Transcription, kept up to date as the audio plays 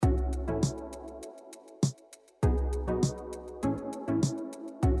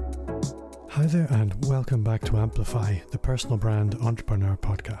Hi there and welcome back to Amplify, the personal brand entrepreneur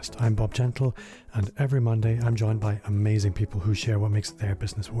podcast. I'm Bob Gentle and every Monday I'm joined by amazing people who share what makes their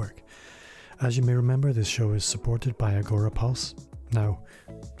business work. As you may remember, this show is supported by Agora Pulse. Now,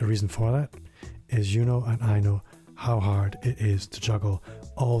 the reason for that is you know and I know how hard it is to juggle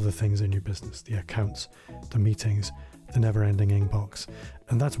all the things in your business, the accounts, the meetings, the never-ending inbox.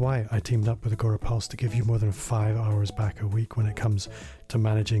 And that's why I teamed up with Agora Pulse to give you more than 5 hours back a week when it comes to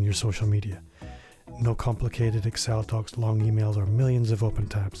managing your social media. No complicated Excel docs, long emails, or millions of open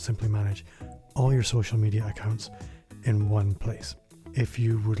tabs. Simply manage all your social media accounts in one place. If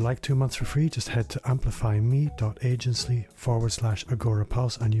you would like 2 months for free, just head to amplifyme.agency/Agora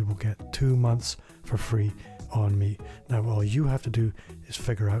Pulse and you will get 2 months for free on me. Now, all you have to do is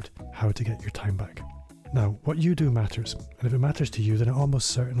figure out how to get your time back. Now, what you do matters, and if it matters to you, then it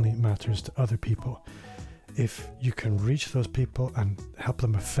almost certainly matters to other people. If you can reach those people and help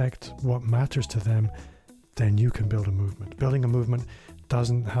them affect what matters to them, then you can build a movement. Building a movement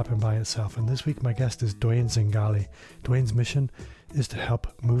doesn't happen by itself, and this week my guest is Duane Zingale. Duane's mission is to help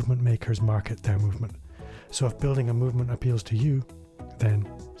movement makers market their movement. So if building a movement appeals to you, then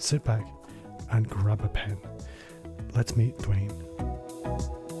sit back and grab a pen. Let's meet Duane.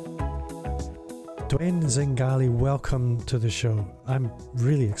 Duane Zingale, welcome to the show. I'm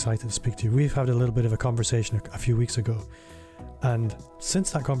really excited to speak to you. We've had a little bit of a conversation a few weeks ago. And since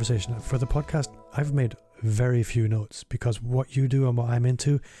that conversation, for the podcast, I've made very few notes because what you do and what I'm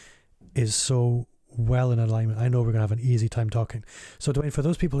into is so well in alignment. I know we're going to have an easy time talking. So Duane, for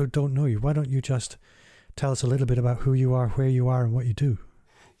those people who don't know you, why don't you just tell us a little bit about who you are, where you are, and what you do?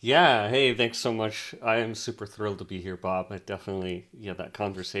 Yeah, hey, thanks so much. I am super thrilled to be here, Bob. I definitely, that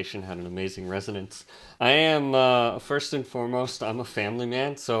conversation had an amazing resonance. I am, first and foremost, I'm a family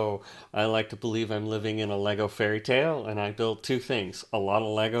man, so I like to believe I'm living in a Lego fairy tale, and I built two things. A lot of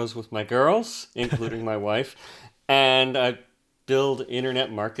Legos with my girls, including my wife, and I build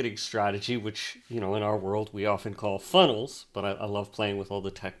internet marketing strategy, which, in our world we often call funnels, but I love playing with all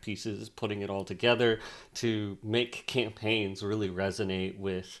the tech pieces, putting it all together to make campaigns really resonate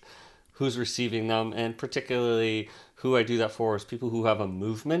with who's receiving them, and particularly who I do that for is people who have a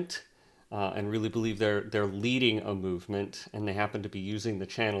movement and really believe they're leading a movement, and they happen to be using the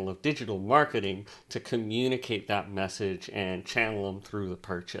channel of digital marketing to communicate that message and channel them through the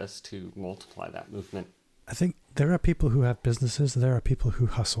purchase to multiply that movement. I think there are people who have businesses, there are people who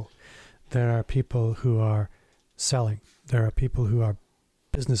hustle, there are people who are selling, there are people who are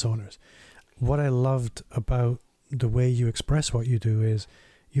business owners. What I loved about the way you express what you do is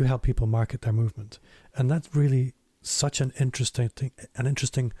you help people market their movement. And that's really such an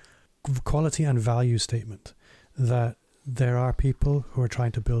interesting quality and value statement, that there are people who are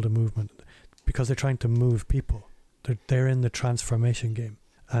trying to build a movement because they're trying to move people. They're in the transformation game.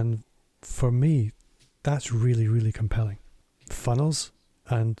 And for me, that's really, really compelling. Funnels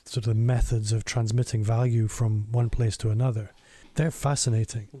and sort of the methods of transmitting value from one place to another, they're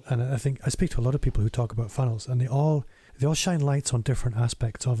fascinating. And I think I speak to a lot of people who talk about funnels, and they all shine lights on different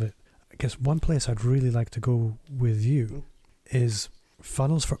aspects of it. I guess one place I'd really like to go with you is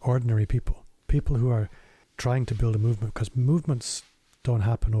funnels for ordinary people who are trying to build a movement, because movements don't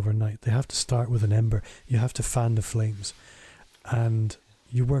happen overnight. They have to start with an ember. You have to fan the flames. And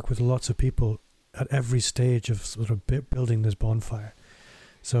you work with lots of people at every stage of sort of building this bonfire.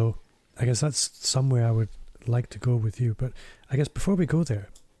 So I guess that's somewhere I would like to go with you. But I guess before we go there,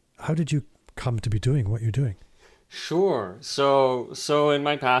 how did you come to be doing what you're doing? Sure. So in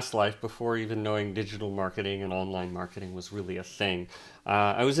my past life, before even knowing digital marketing and online marketing was really a thing,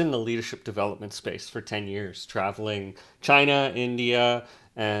 I was in the leadership development space for 10 years, traveling China, India,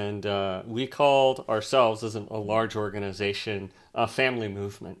 and we called ourselves, as a large organization, a family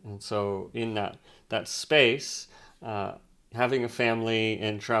movement. And so in that space, having a family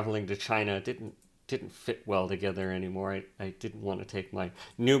and traveling to China didn't fit well together anymore. I didn't want to take my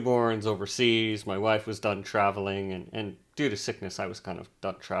newborns overseas. My wife was done traveling, and due to sickness, I was kind of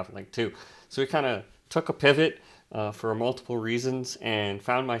done traveling too. So we kind of took a pivot for multiple reasons and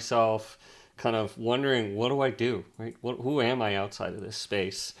found myself kind of wondering, what do I do, right? Who am I outside of this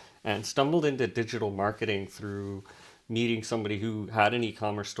space? And stumbled into digital marketing through meeting somebody who had an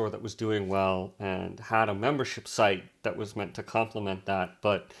e-commerce store that was doing well and had a membership site that was meant to complement that,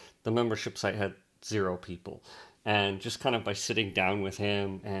 but the membership site had 0 people. And just kind of by sitting down with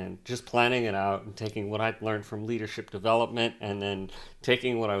him and just planning it out and taking what I'd learned from leadership development and then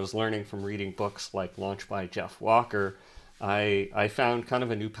taking what I was learning from reading books like Launch by Jeff Walker, I found kind of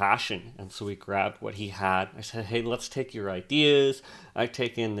a new passion. And so we grabbed what he had. I said, hey, let's take your ideas. I've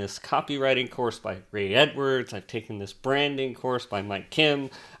taken this copywriting course by Ray Edwards. I've taken this branding course by Mike Kim.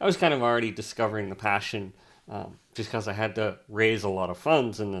 I was kind of already discovering the passion just because I had to raise a lot of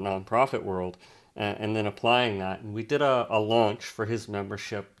funds in the nonprofit world and then applying that. And we did a launch for his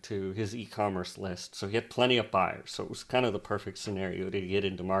membership to his e-commerce list. So he had plenty of buyers. So it was kind of the perfect scenario to get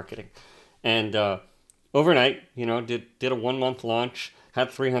into marketing. And overnight, did a 1 month launch, had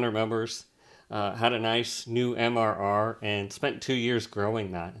 300 members, had a nice new MRR, and spent 2 years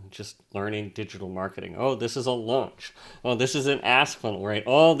growing that and just learning digital marketing. Oh, this is a launch. Oh, this is an ask funnel, right?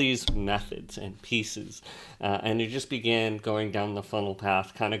 All these methods and pieces. And it just began going down the funnel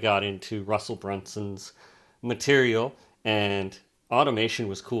path, kind of got into Russell Brunson's material, and automation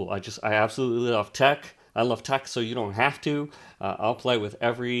was cool. I absolutely love tech. I love tech, so you don't have to. I'll play with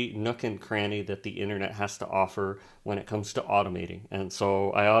every nook and cranny that the internet has to offer when it comes to automating. And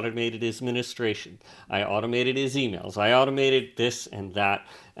so I automated his administration. I automated his emails. I automated this and that.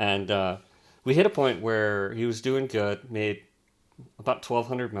 And we hit a point where he was doing good, made about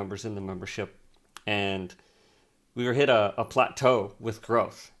 1,200 members in the membership. And we hit a plateau with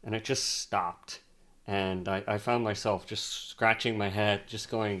growth, and it just stopped. And I found myself just scratching my head, just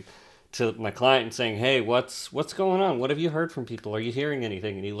going to my client and saying, hey, what's going on? What have you heard from people? Are you hearing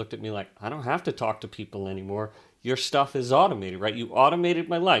anything? And he looked at me like, I don't have to talk to people anymore. Your stuff is automated, right? You automated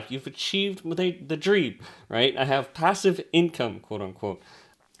my life. You've achieved the dream, right? I have passive income, quote unquote.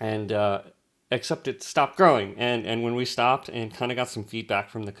 And except it stopped growing. And when we stopped and kind of got some feedback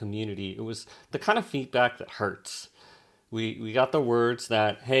from the community, it was the kind of feedback that hurts. We got the words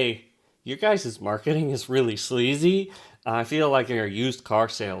that, hey, your guys' marketing is really sleazy. I feel like you're a used car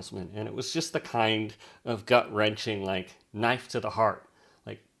salesman. And it was just the kind of gut-wrenching, like, knife to the heart.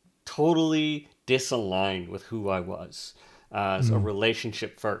 Like, totally disaligned with who I was as a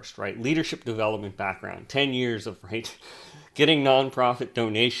relationship first, right? Leadership development background, 10 years of, right? Getting nonprofit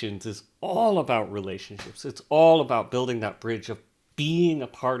donations is all about relationships. It's all about building that bridge of being a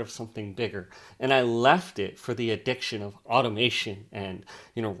part of something bigger. And I left it for the addiction of automation and,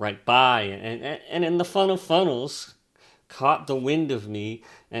 right by. And in the fun of funnels, caught the wind of me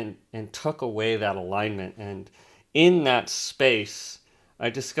and took away that alignment. And in that space, I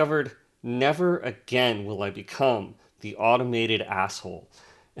discovered never again will I become the automated asshole.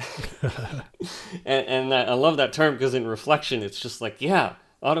 and I love that term because in reflection, it's just like, yeah,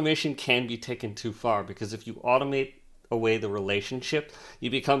 automation can be taken too far, because if you automate away the relationship, you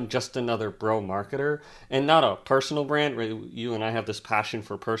become just another bro marketer and not a personal brand. Right? You and I have this passion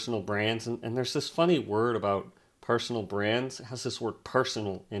for personal brands, and there's this funny word about personal brands. It has this word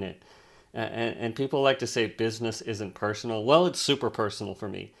personal in it. And people like to say business isn't personal. Well, it's super personal for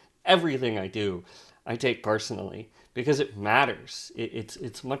me. Everything I do, I take personally because it matters.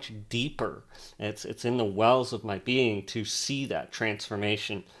 It's much deeper. It's in the wells of my being to see that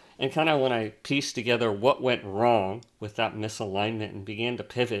transformation. And kind of when I pieced together what went wrong with that misalignment and began to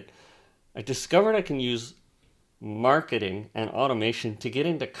pivot, I discovered I can use marketing and automation to get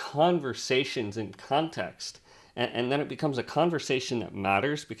into conversations in context. And then it becomes a conversation that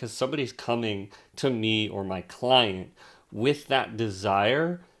matters because somebody's coming to me or my client with that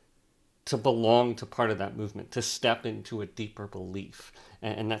desire to belong to part of that movement, to step into a deeper belief.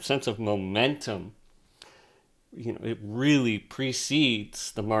 And that sense of momentum, it really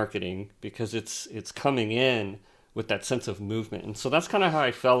precedes the marketing because it's coming in with that sense of movement. And so that's kind of how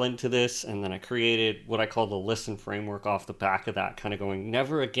I fell into this. And then I created what I call the listen framework off the back of that, kind of going,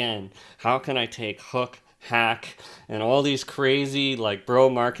 never again. How can I take hook, hack, and all these crazy like bro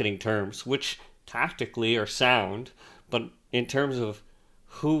marketing terms, which tactically are sound, but in terms of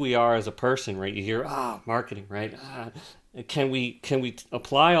who we are as a person, right? You hear, marketing, right? Can we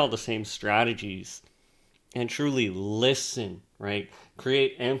apply all the same strategies and truly listen, right?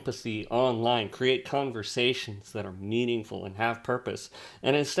 Create empathy online, create conversations that are meaningful and have purpose.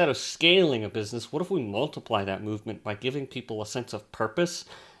 And instead of scaling a business, what if we multiply that movement by giving people a sense of purpose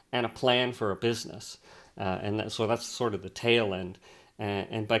and a plan for a business? So that's sort of the tail end.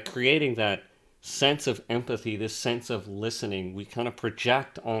 And by creating that sense of empathy, this sense of listening, we kind of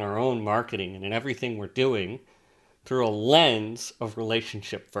project on our own marketing and in everything we're doing through a lens of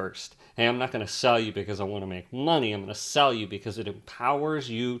relationship first. Hey, I'm not going to sell you because I want to make money. I'm going to sell you because it empowers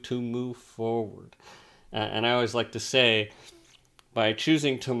you to move forward. And I always like to say, by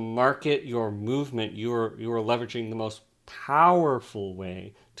choosing to market your movement, you're leveraging the most powerful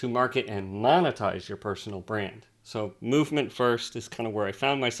way to market and monetize your personal brand. So movement first is kind of where I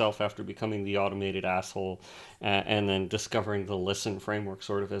found myself after becoming the automated asshole, and then discovering the listen framework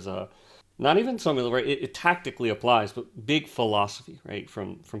sort of as not even something, right? It tactically applies, but big philosophy, right?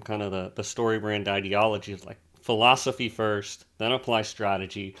 From kind of the story brand ideology of like philosophy first, then apply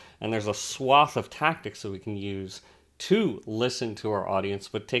strategy, and there's a swath of tactics that we can use to listen to our audience,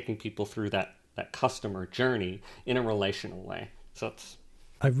 but taking people through that customer journey in a relational way. So it's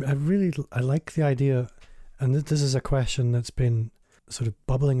I like the idea, and this is a question that's been sort of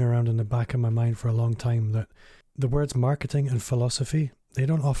bubbling around in the back of my mind for a long time, that the words marketing and philosophy, they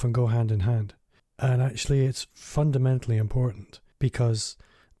don't often go hand in hand. And actually it's fundamentally important, because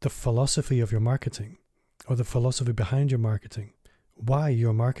the philosophy of your marketing, or the philosophy behind your marketing, why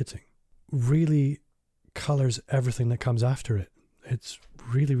you're marketing, really colors everything that comes after it. It's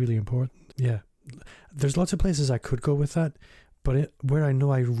really, really important. Yeah. There's lots of places I could go with that, but where I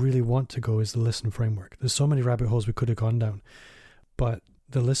know I really want to go is the listen framework. There's so many rabbit holes we could have gone down, but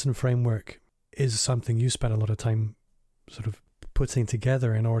the listen framework is something you spend a lot of time sort of putting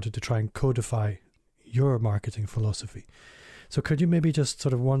together in order to try and codify your marketing philosophy. So could you maybe just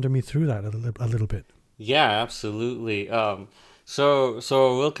sort of wander me through that a little bit? Yeah, absolutely. So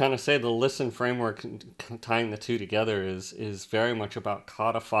we'll kind of say the listen framework, tying the two together, is very much about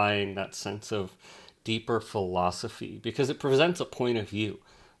codifying that sense of deeper philosophy, because it presents a point of view.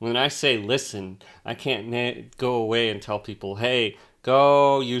 When I say listen, I can't go away and tell people, hey,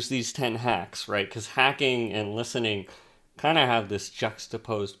 go use these 10 hacks, right? Because hacking and listening kind of have this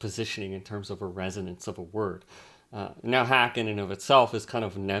juxtaposed positioning in terms of a resonance of a word. Now, hack in and of itself is kind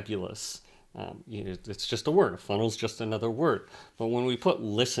of nebulous. It's just a word. A funnel's just another word. But when we put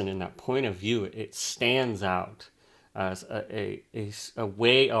listen in that point of view, it stands out as a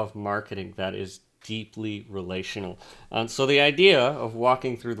way of marketing that is deeply relational. So the idea of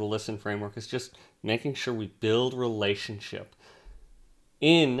walking through the listen framework is just making sure we build relationship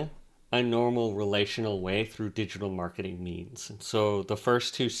in a normal relational way through digital marketing means. And so the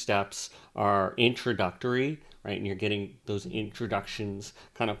first two steps are introductory, right? And you're getting those introductions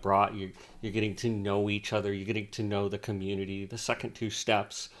kind of brought. You're getting to know each other. You're getting to know the community. The second two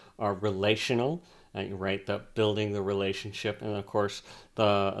steps are relational, right? The building the relationship. And of course,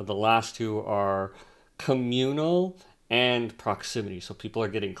 the last two are communal and proximity. So people are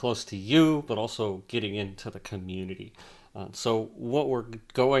getting close to you, but also getting into the community. So what we're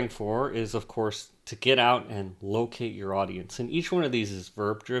going for is, of course, to get out and locate your audience. And each one of these is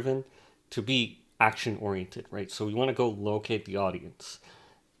verb driven to be action oriented, right? So we want to go locate the audience.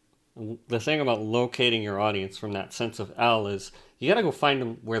 The thing about locating your audience from that sense of L is you got to go find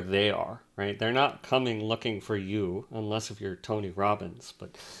them where they are, right? They're not coming looking for you, unless if you're Tony Robbins,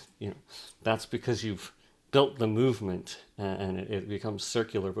 but that's because you've built the movement and it becomes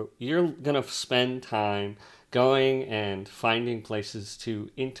circular. But you're going to spend time going and finding places to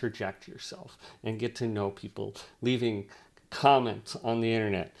interject yourself and get to know people, leaving comments on the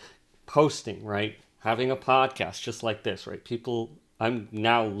internet, posting, right? Having a podcast just like this, right? I'm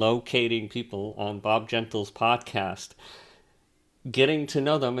now locating people on Bob Gentle's podcast, getting to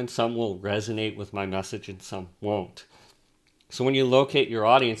know them, and some will resonate with my message and some won't. So when you locate your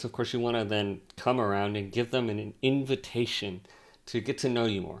audience, of course, you want to then come around and give them an invitation to get to know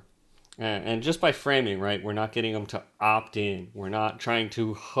you more. And just by framing, right, we're not getting them to opt in. We're not trying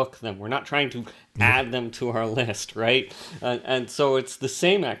to hook them. We're not trying to add them to our list, right? And so it's the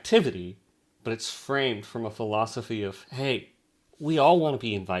same activity, but it's framed from a philosophy of, hey, we all want to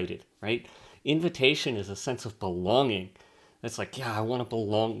be invited, right? Invitation is a sense of belonging. It's like, yeah, I want to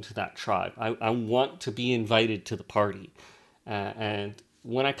belong to that tribe. I want to be invited to the party. And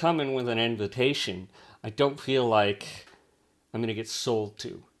when I come in with an invitation, I don't feel like I'm going to get sold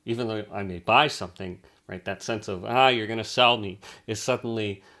to. Even though I may buy something, right? That sense of, you're going to sell me is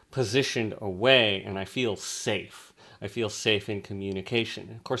suddenly positioned away, and I feel safe. I feel safe in communication.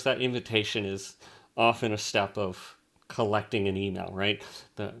 Of course, that invitation is often a step of collecting an email, right?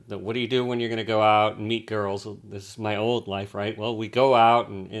 The what do you do when you're going to go out and meet girls? This is my old life, right? Well, we go out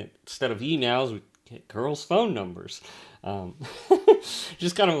and instead of emails, we get girls' phone numbers.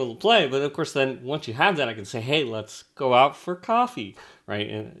 Just kind of a little play, but of course, then once you have that, I can say, "Hey, let's go out for coffee," right?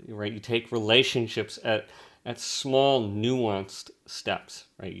 And right, you take relationships at small, nuanced steps,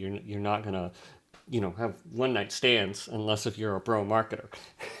 right? You're not gonna, have one night stands unless if you're a bro marketer,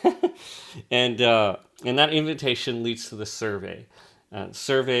 and that invitation leads to the survey.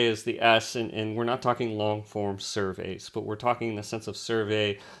 Survey is the S, and we're not talking long form surveys, but we're talking in the sense of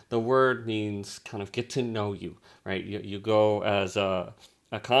survey. The word means kind of get to know you, right? You go as a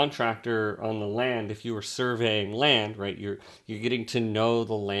contractor on the land. If you were surveying land, right, you're getting to know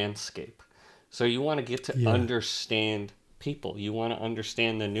the landscape. So you want to get to understand people. You want to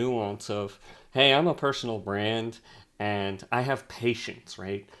understand the nuance of, hey, I'm a personal brand and I have patience,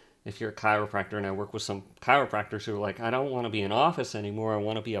 right? if you're a chiropractor, and I work with some chiropractors who are like, I don't want to be in office anymore. I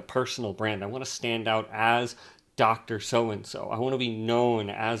want to be a personal brand. I want to stand out as Dr. So-and-so. I want to be known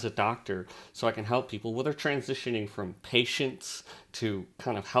as a doctor so I can help people. Well, they're transitioning from patients to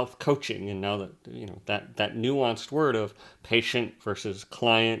kind of health coaching. And now that, that nuanced word of patient versus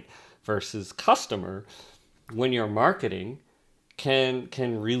client versus customer, when you're marketing, can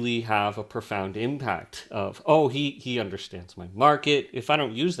really have a profound impact of, oh, he understands my market. If I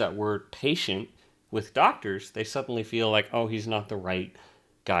don't use that word patient with doctors, they suddenly feel like, oh, he's not the right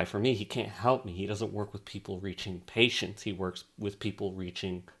guy for me. He can't help me. He doesn't work with people reaching patients. He works with people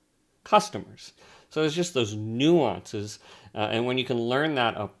reaching customers. So there's just those nuances. And when you can learn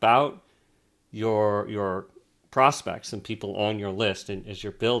that about your prospects and people on your list, and as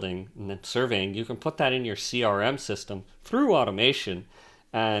you're building and then surveying, you can put that in your CRM system through automation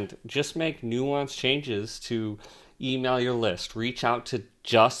and just make nuanced changes to email your list, reach out to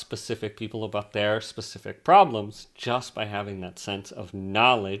just specific people about their specific problems, just by having that sense of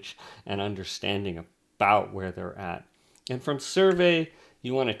knowledge and understanding about where they're at. And from survey,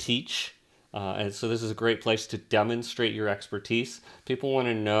 you want to teach. And so this is a great place to demonstrate your expertise. People want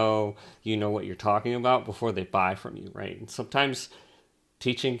to know you know what you're talking about before they buy from you, right? And sometimes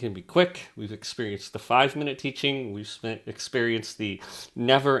teaching can be quick. We've experienced the 5-minute teaching. We've experienced the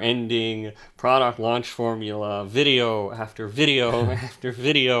never-ending product launch formula, video after video after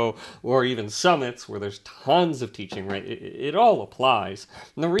video, or even summits where there's tons of teaching, right? It all applies.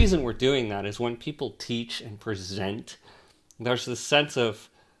 And the reason we're doing that is when people teach and present, there's this sense of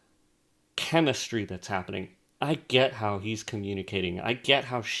chemistry that's happening. I get how he's communicating. I get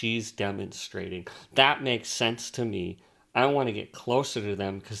how she's demonstrating. That makes sense to me. I want to get closer to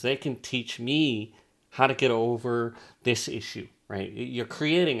them because they can teach me how to get over this issue, right? You're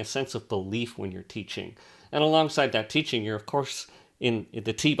creating a sense of belief when you're teaching. And alongside that teaching, you're, of course, in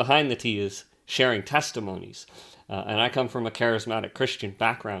the T behind the T is sharing testimonies. And I come from a charismatic Christian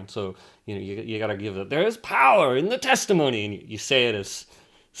background, so you got to give it. There is power in the testimony, and you say it as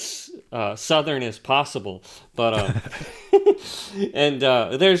southern as possible, but and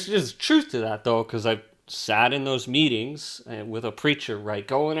there's just truth to that, though, because I've sat in those meetings with a preacher, right,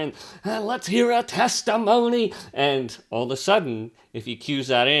 going in, let's hear a testimony, and all of a sudden, if you cues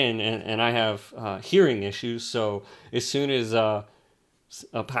that in, and I have hearing issues, so as soon as a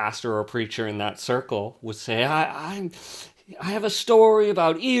pastor or a preacher in that circle would say, I have a story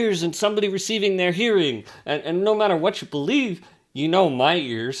about ears and somebody receiving their hearing, and no matter what you believe, my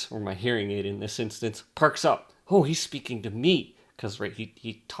ears, or my hearing aid in this instance, perks up. Oh, he's speaking to me. Because, right,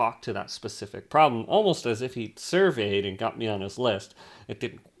 he talked to that specific problem, almost as if he surveyed and got me on his list. It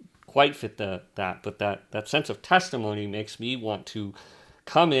didn't quite fit that, but that sense of testimony makes me want to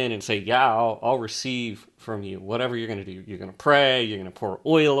come in and say, yeah, I'll receive from you, whatever you're going to do. You're going to pray, you're going to pour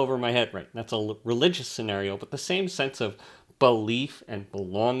oil over my head, right? That's a religious scenario, but the same sense of belief and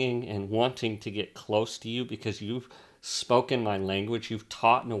belonging and wanting to get close to you because you've spoken my language, you've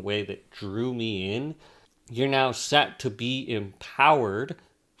taught in a way that drew me in. You're now set to be empowered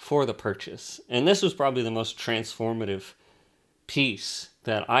for the purchase. And this was probably the most transformative piece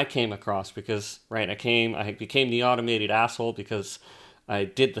that I came across because, right, I became the automated asshole because I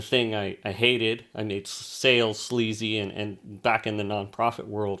did the thing I hated. I made sales sleazy, and back in the nonprofit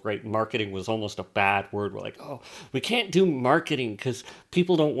world, right, marketing was almost a bad word. We're like, oh, we can't do marketing because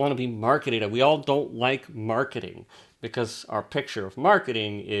people don't want to be marketed. We all don't like marketing because our picture of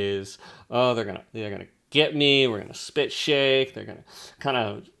marketing is, oh, they're gonna get me, we're going to spit shake, they're going to kind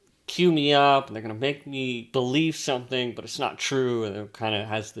of cue me up, and they're going to make me believe something, but it's not true, and it kind of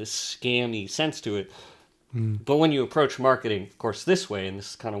has this scammy sense to it. But when you approach marketing, of course, this way, and this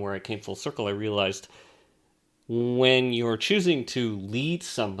is kind of where I came full circle, I realized when you're choosing to lead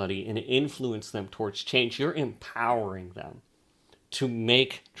somebody and influence them towards change, you're empowering them to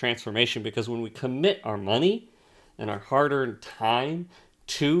make transformation, because when we commit our money and our hard-earned time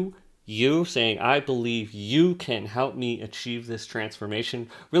to you saying, I believe you can help me achieve this transformation.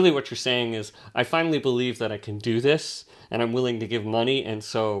 Really what you're saying is, I finally believe that I can do this, and I'm willing to give money. And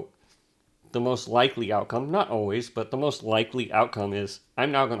so the most likely outcome, not always, but the most likely outcome is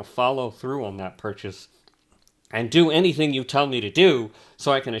I'm now going to follow through on that purchase and do anything you tell me to do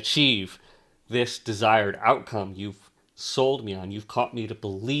so I can achieve this desired outcome you've sold me on. You've caught me to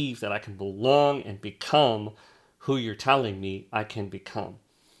believe that I can belong and become who you're telling me I can become.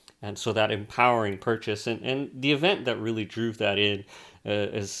 And so that empowering purchase, and the event that really drove that in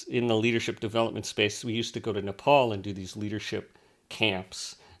is in the leadership development space. We used to go to Nepal and do these leadership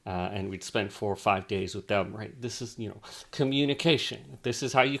camps. and we'd spend 4 or 5 days with them, right? This is, communication. This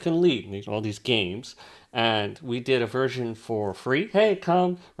is how you can lead. And all these games. And we did a version for free. Hey,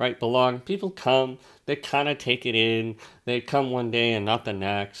 come, right? Belong. People come. They kind of take it in. They'd come one day and not the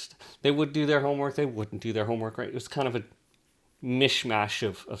next. They would do their homework. They wouldn't do their homework, right? It was kind of a mishmash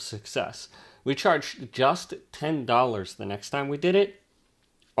of success. We charged just $10 the next time we did it.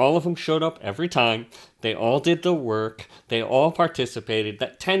 All of them showed up every time. They all did the work. They all participated.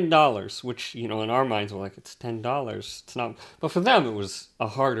 That $10, which, in our minds, we're like, it's $10. It's not. But for them, it was a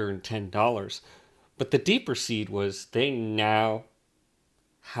hard-earned $10. But the deeper seed was they now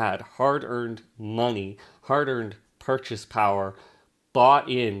had hard-earned money, hard-earned purchase power, bought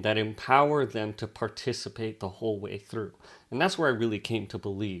in, that empowered them to participate the whole way through. And that's where I really came to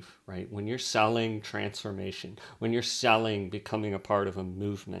believe, right? When you're selling transformation, when you're selling becoming a part of a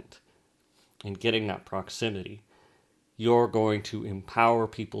movement and getting that proximity, you're going to empower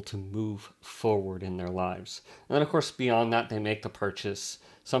people to move forward in their lives. And then, of course, beyond that, they make the purchase,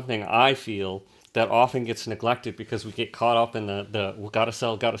 something I feel that often gets neglected because we get caught up in the we gotta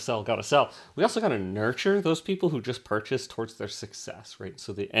sell. We also gotta nurture those people who just purchase towards their success, right?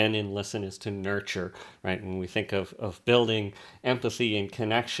 So the N in listen is to nurture, right? When we think of building empathy and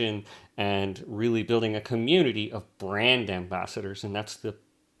connection and really building a community of brand ambassadors, and that's the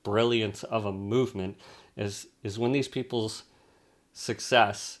brilliance of a movement, is when these people's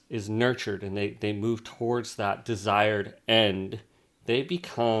success is nurtured and they move towards that desired end, they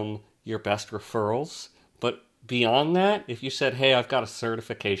become your best referrals. But beyond that, if you said, hey, I've got a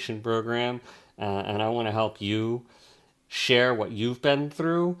certification program and I want to help you share what you've been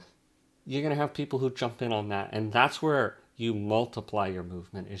through, you're going to have people who jump in on that. And that's where you multiply your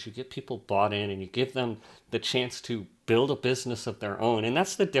movement, is you get people bought in and you give them the chance to build a business of their own. And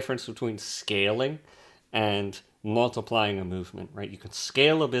that's the difference between scaling and multiplying a movement, right? You can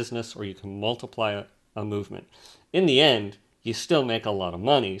scale a business or you can multiply a movement. In the end, you still make a lot of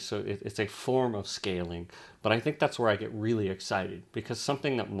money, so it's a form of scaling. But I think that's where I get really excited, because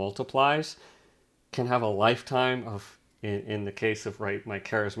something that multiplies can have a lifetime of, in the case of my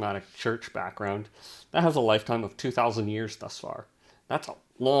charismatic church background, that has a lifetime of 2,000 years thus far. That's a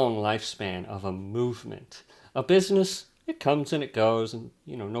long lifespan of a movement. A business, it comes and it goes, and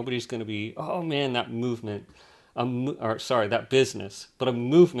nobody's going to be, oh man, that movement, that business. But a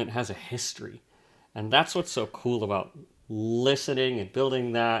movement has a history, and that's what's so cool about listening and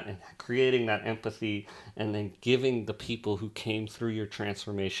building that and creating that empathy, and then giving the people who came through your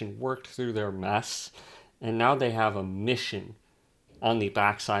transformation, worked through their mess, and now they have a mission on the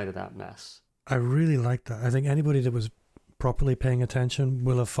backside of that mess. I really like that. I think anybody that was properly paying attention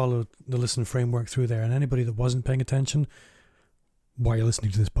will have followed the listen framework through there, and anybody that wasn't paying attention, why are you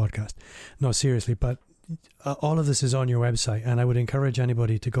listening to this podcast? No, seriously, but all of this is on your website, and I would encourage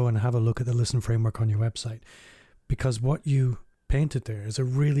anybody to go and have a look at the listen framework on your website. Because what you painted there is a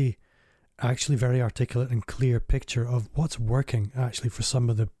really, actually very articulate and clear picture of what's working actually for some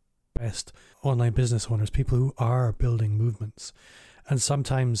of the best online business owners, people who are building movements. And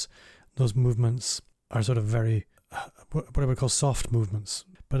sometimes those movements are sort of very, what I would call soft movements.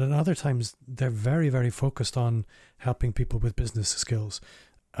 But at other times, they're very, very focused on helping people with business skills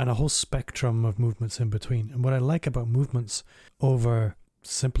and a whole spectrum of movements in between. And what I like about movements over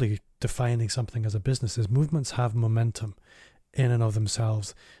simply defining something as a business is movements have momentum in and of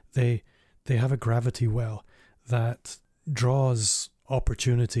themselves. They have a gravity well that draws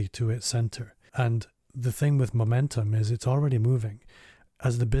opportunity to its center. And the thing with momentum is it's already moving.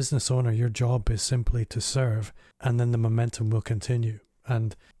 As the business owner, your job is simply to serve, and then the momentum will continue.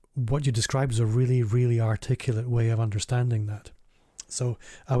 And what you describe is a really, really articulate way of understanding that. So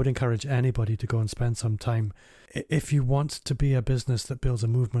I would encourage anybody to go and spend some time. If you want to be a business that builds a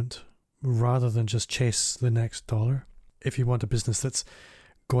movement rather than just chase the next dollar, if you want a business that's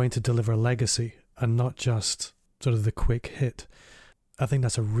going to deliver legacy and not just sort of the quick hit, I think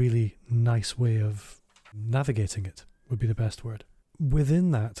that's a really nice way of navigating it, would be the best word.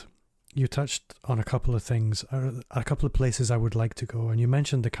 Within that, you touched on a couple of things, a couple of places I would like to go, and you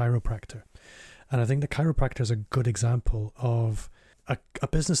mentioned the chiropractor. And I think the chiropractor is a good example of a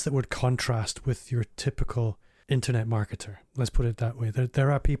business that would contrast with your typical internet marketer. Let's put it that way.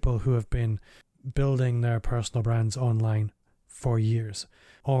 There are people who have been building their personal brands online for years,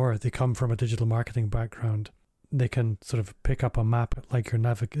 or they come from a digital marketing background. They can sort of pick up a map like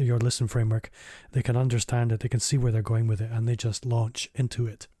your listen framework. They can understand it. They can see where they're going with it, and they just launch into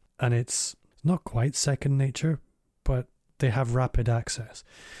it. And it's not quite second nature, but they have rapid access.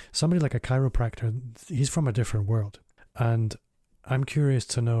 Somebody like a chiropractor, he's from a different world. And I'm curious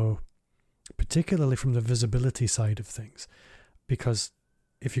to know, particularly from the visibility side of things, because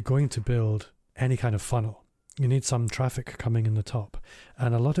if you're going to build any kind of funnel, you need some traffic coming in the top.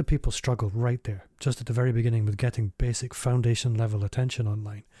 And a lot of people struggle right there, just at the very beginning, with getting basic foundation level attention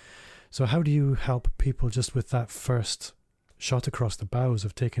online. So how do you help people just with that first shot across the bows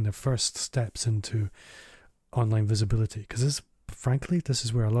of taking their first steps into online visibility? Because frankly, this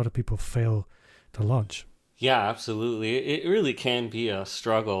is where a lot of people fail to launch. Yeah, absolutely. It really can be a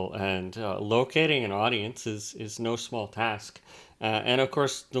struggle, and locating an audience is no small task. And of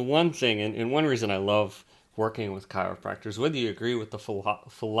course, the one thing, and one reason I love working with chiropractors, whether you agree with the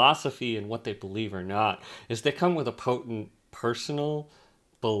philosophy and what they believe or not, is they come with a potent personal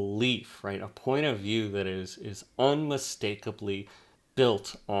belief, right? A point of view that is unmistakably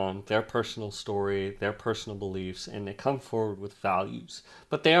built on their personal story, their personal beliefs, and they come forward with values.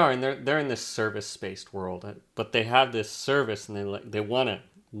 But they're in this service-based world, but they have this service, and they want to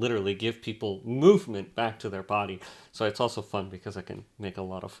literally give people movement back to their body. So it's also fun because I can make a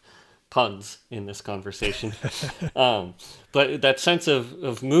lot of puns in this conversation. But that sense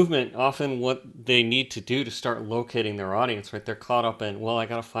of movement, often what they need to do to start locating their audience, right? They're caught up in, well, I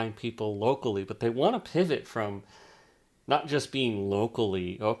got to find people locally, but they want to pivot from not just being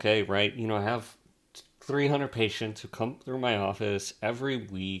locally, okay, right? I have 300 patients who come through my office every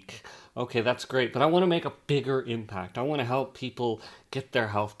week. Okay, that's great, but I want to make a bigger impact. I want to help people get their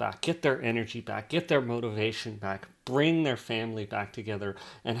health back, get their energy back, get their motivation back, bring their family back together,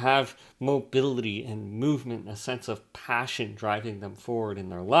 and have mobility and movement, a sense of passion driving them forward in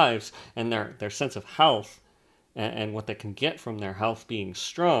their lives, and their sense of health and what they can get from their health being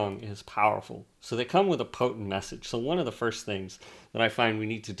strong is powerful. So they come with a potent message. So one of the first things that I find we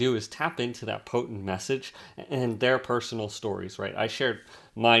need to do is tap into that potent message and their personal stories, right? I shared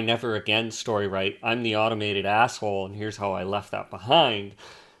my never again story, right? I'm the automated asshole, and here's how I left that behind.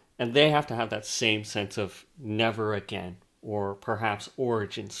 And they have to have that same sense of never again, or perhaps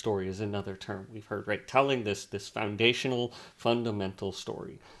origin story is another term we've heard, right? Telling this foundational, fundamental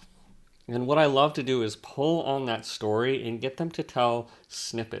story. And what I love to do is pull on that story and get them to tell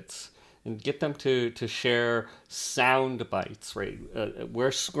snippets and get them to share sound bites, right?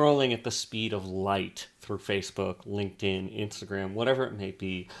 We're scrolling at the speed of light through Facebook, LinkedIn, Instagram, whatever it may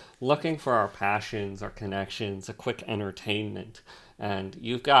be, looking for our passions, our connections, a quick entertainment. And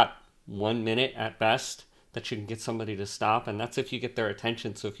you've got 1 minute at best that you can get somebody to stop, and that's if you get their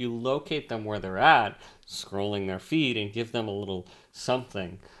attention. So if you locate them where they're at, scrolling their feed, and give them a little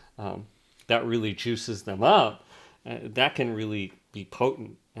something, that really juices them up, that can really be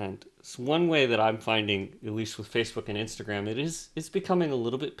potent. And it's one way that I'm finding, at least with Facebook and Instagram, it's becoming a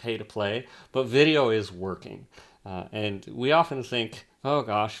little bit pay to play, but video is working. And we often think, oh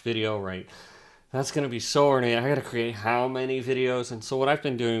gosh, video, right? That's going to be so ornate. I got to create how many videos? And so what I've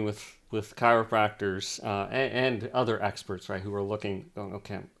been doing with chiropractors and other experts, right, who are looking, going,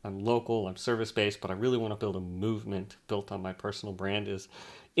 okay, I'm local, I'm service-based, but I really want to build a movement built on my personal brand, is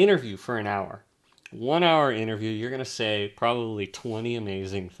interview for an hour. 1 hour interview, you're going to say probably 20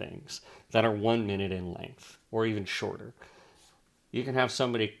 amazing things that are 1 minute in length or even shorter. You can have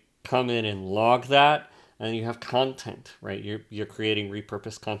somebody come in and log that, and you have content, right? You're creating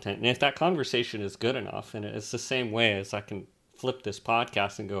repurposed content. And if that conversation is good enough, and it's the same way as I can flip this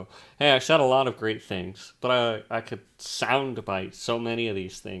podcast and go, hey, I said a lot of great things, but I could soundbite so many of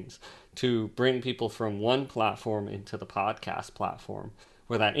these things to bring people from one platform into the podcast platform,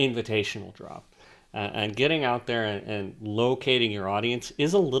 or that invitational drop. And getting out there and locating your audience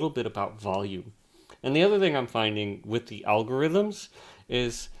is a little bit about volume. And the other thing I'm finding with the algorithms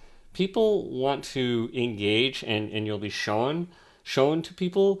is people want to engage, and you'll be shown to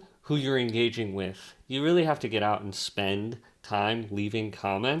people who you're engaging with. You really have to get out and spend time leaving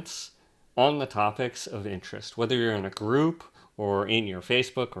comments on the topics of interest, whether you're in a group or in your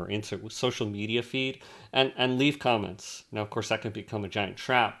Facebook or into social media feed, and leave comments. Now, of course, that can become a giant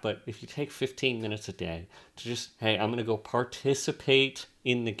trap, but if you take 15 minutes a day to just, hey, I'm going to go participate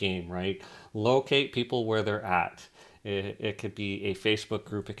in the game, right? Locate people where they're at. It could be a Facebook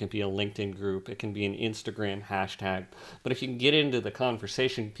group, it can be a LinkedIn group, it can be an Instagram hashtag. But if you can get into the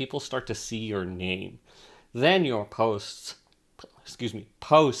conversation, people start to see your name. Then your posts,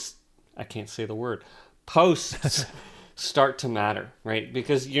 I can't say the word, posts start to matter, right?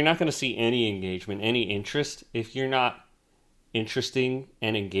 Because you're not going to see any engagement, any interest if you're not interesting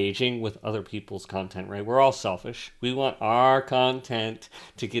and engaging with other people's content, right? We're all selfish. We want our content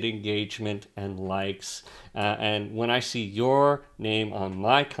to get engagement and likes. And when I see your name on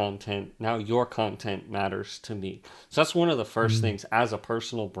my content, now your content matters to me. So that's one of the first things as a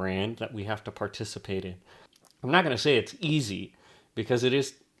personal brand that we have to participate in. I'm not going to say it's easy, because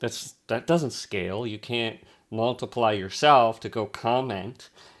that doesn't scale. You can't multiply yourself to go comment.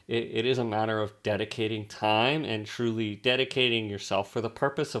 It is a matter of dedicating time and truly dedicating yourself for the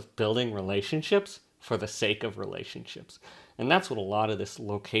purpose of building relationships for the sake of relationships. And that's what a lot of this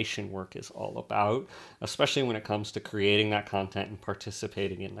location work is all about, especially when it comes to creating that content and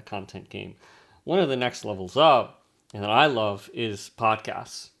participating in the content game. One of the next levels up, and that I love, is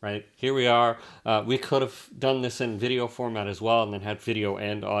podcasts, right? Here we are. We could have done this in video format as well and then had video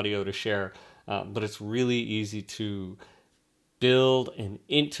and audio to share. But it's really easy to build an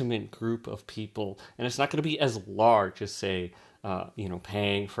intimate group of people, and it's not going to be as large as, say,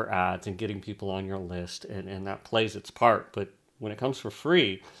 paying for ads and getting people on your list, and that plays its part. But when it comes for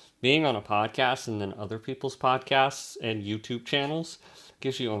free, being on a podcast and then other people's podcasts and YouTube channels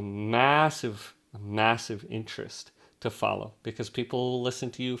gives you a massive interest to follow, because people will listen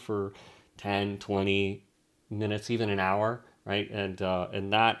to you for 10, 20 minutes, even an hour, right? And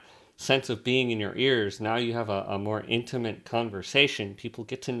that sense of being in your ears, now you have a more intimate conversation. People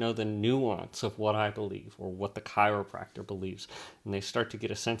get to know the nuance of what I believe or what the chiropractor believes, and they start to get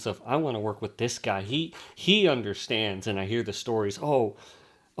a sense of, I want to work with this guy. He understands. And I hear the stories. Oh,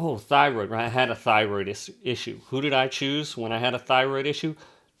 thyroid, right? I had a thyroid issue. Who did I choose when I had a thyroid issue?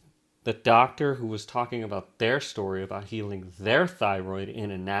 The doctor who was talking about their story about healing their thyroid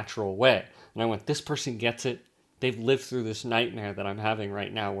in a natural way. And I went, this person gets it. They've lived through this nightmare that I'm having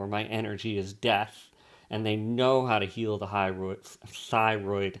right now where my energy is death, and they know how to heal the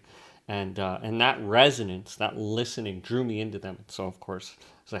thyroid. And that resonance, that listening drew me into them. And so, of course, I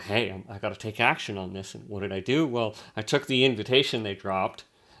said, hey, I got to take action on this. And what did I do? Well, I took the invitation they dropped.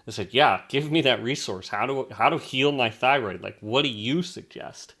 I said, yeah, give me that resource. How to heal my thyroid? Like, what do you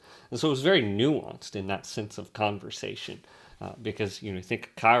suggest? And so it was very nuanced in that sense of conversation. Because, you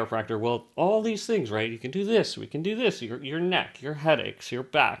think chiropractor, well, all these things, right? You can do this, we can do this, your neck, your headaches, your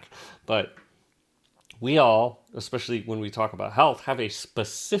back. But we all, especially when we talk about health, have a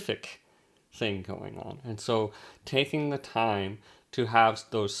specific thing going on. And so taking the time to have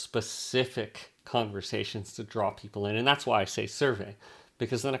those specific conversations to draw people in, and that's why I say survey,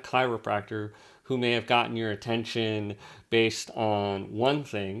 because then a chiropractor who may have gotten your attention based on one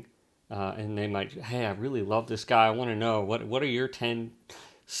thing, and they might, hey, I really love this guy. I want to know, what are your 10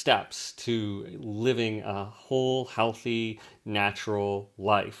 steps to living a whole, healthy, natural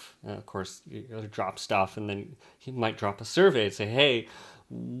life? Of course, you gotta drop stuff, and then he might drop a survey and say, hey,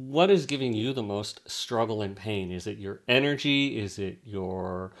 what is giving you the most struggle and pain? Is it your energy? Is it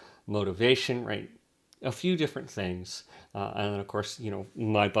your motivation, right? A few different things. And then, of course,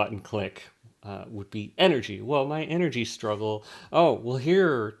 my button click would be energy. Well, my energy struggle. Oh, well,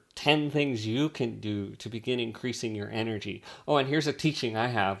 here are 10 things you can do to begin increasing your energy. Oh, and here's a teaching I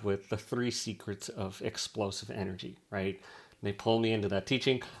have with the 3 secrets of explosive energy, right? They pull me into that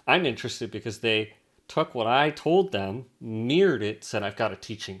teaching. I'm interested because they took what I told them, mirrored it, said, I've got a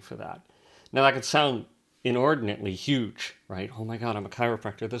teaching for that. Now, that could sound inordinately huge, right? Oh my God, I'm a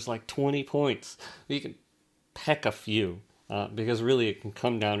chiropractor. There's like 20 points. You can pick a few, because really it can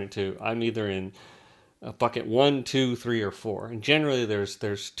come down into, I'm either in bucket 1, 2, 3, or 4. And generally there's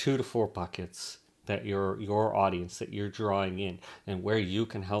 2 to 4 buckets that your audience, that you're drawing in, and where you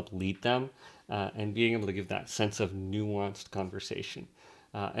can help lead them, and being able to give that sense of nuanced conversation.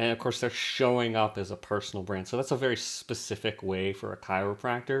 And of course, they're showing up as a personal brand. So that's a very specific way for a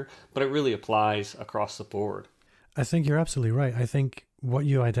chiropractor, but it really applies across the board. I think you're absolutely right. I think what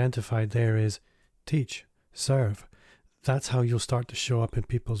you identified there is teach, serve. That's how you'll start to show up in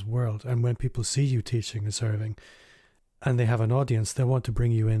people's world. And when people see you teaching and serving, and they have an audience, they want to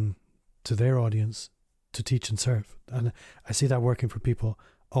bring you in to their audience to teach and serve. And I see that working for people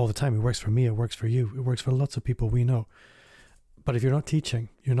all the time. It works for me, it works for you, it works for lots of people we know. But if you're not teaching,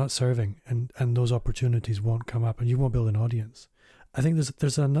 you're not serving, and those opportunities won't come up, and you won't build an audience. I think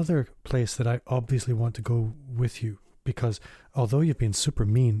there's another place that I obviously want to go with you, because although you've been super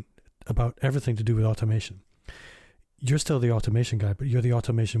mean about everything to do with automation, you're still the automation guy, but you're the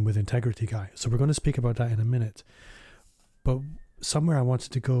automation with integrity guy. So we're going to speak about that in a minute. But somewhere I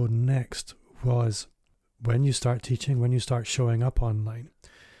wanted to go next was when you start teaching, when you start showing up online.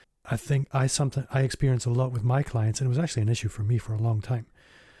 I think I experience a lot with my clients, and it was actually an issue for me for a long time.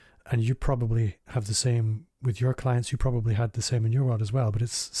 And you probably have the same with your clients. You probably had the same in your world as well, but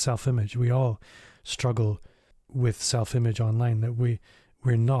it's self-image. We all struggle with self-image online, that we're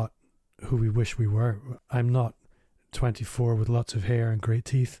not who we wish we were. I'm not 24 with lots of hair and great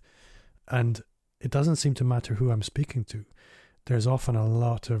teeth, and it doesn't seem to matter who I'm speaking to. There's often a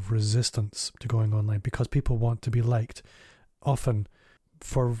lot of resistance to going online because people want to be liked, often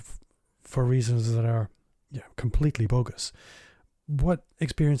for reasons that are completely bogus. what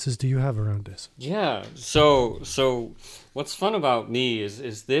experiences do you have around this? Yeah. So what's fun about me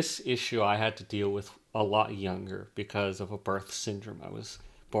is this issue I had to deal with a lot younger because of a birth syndrome I was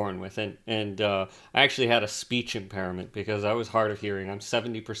born with, and I actually had a speech impairment because I was hard of hearing. I'm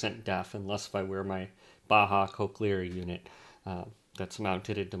 70% deaf unless if I wear my Baja cochlear unit that's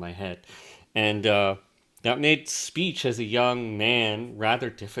mounted into my head, and that made speech as a young man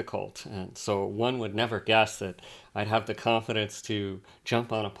rather difficult. And so one would never guess that I'd have the confidence to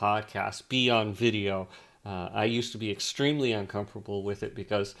jump on a podcast, be on video. I used to be extremely uncomfortable with it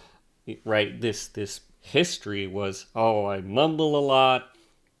because, right, this history was, oh, I mumble a lot,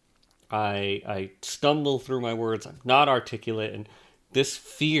 I stumble through my words, I'm not articulate, and this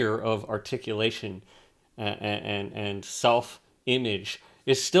fear of articulation and self-image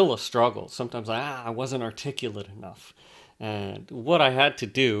is still a struggle. Sometimes I wasn't articulate enough. And what I had to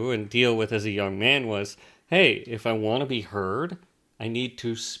do and deal with as a young man was, hey, if I want to be heard, I need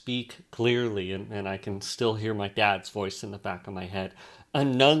to speak clearly. And I can still hear my dad's voice in the back of my head.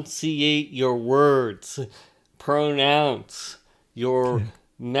 Enunciate your words. Pronounce your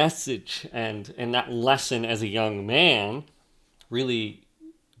message. And that lesson as a young man really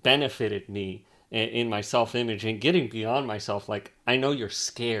benefited me in my self-image and getting beyond myself. Like, I know you're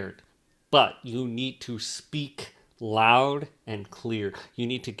scared, but you need to speak loud and clear. You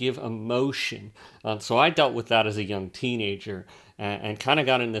need to give emotion. So I dealt with that as a young teenager and kind of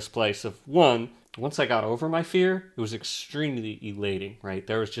got in this place of, once I got over my fear, it was extremely elating, right?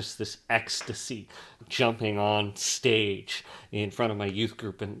 There was just this ecstasy jumping on stage in front of my youth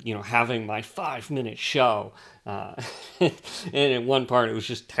group and, having my 5-minute show. And in one part, it was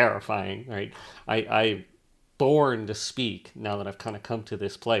just terrifying, right? I born to speak now that I've kind of come to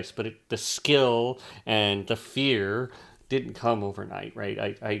this place, but the skill and the fear didn't come overnight,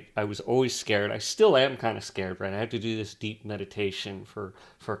 right? I was always scared. I still am kind of scared, right? I had to do this deep meditation for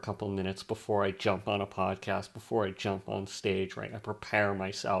a couple minutes before I jump on a podcast, before I jump on stage, right? I prepare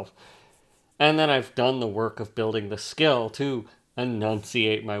myself. And then I've done the work of building the skill to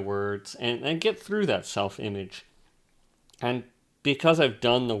enunciate my words and get through that self-image. And because I've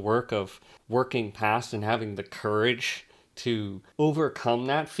done the work of working past and having the courage to overcome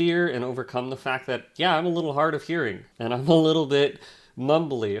that fear and overcome the fact that, I'm a little hard of hearing and I'm a little bit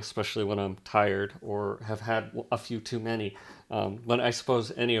mumbly, especially when I'm tired or have had a few too many. But I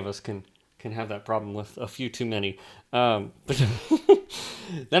suppose any of us can have that problem with a few too many. But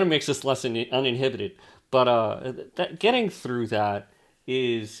then it makes us less uninhibited. But getting through that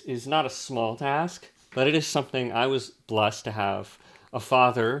is not a small task, but it is something. I was blessed to have a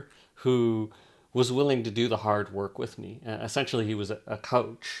father who was willing to do the hard work with me. Essentially, he was a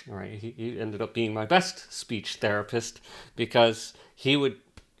coach, right? He ended up being my best speech therapist because he would,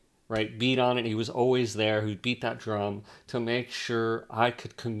 right, beat on it. He was always there. He'd beat that drum to make sure I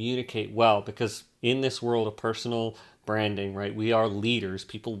could communicate well, because in this world of personal branding, right, we are leaders.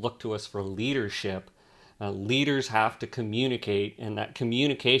 People look to us for leadership. Leaders have to communicate, and that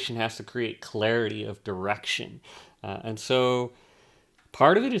communication has to create clarity of direction. And so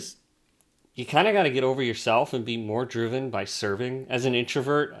part of it is you kind of got to get over yourself and be more driven by serving. As an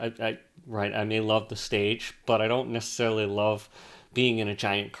introvert, I may love the stage, but I don't necessarily love being in a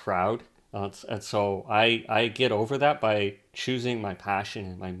giant crowd. And so I get over that by choosing my passion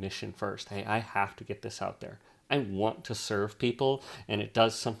and my mission first. Hey, I have to get this out there. I want to serve people, and it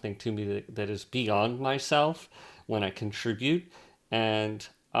does something to me that is beyond myself when I contribute. And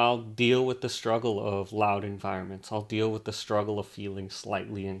I'll deal with the struggle of loud environments. I'll deal with the struggle of feeling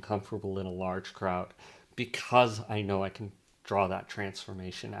slightly uncomfortable in a large crowd because I know I can draw that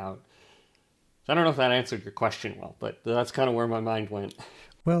transformation out. So I don't know if that answered your question well, but that's kind of where my mind went.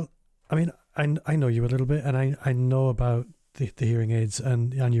 Well, I mean, I know you a little bit, and I know about the hearing aids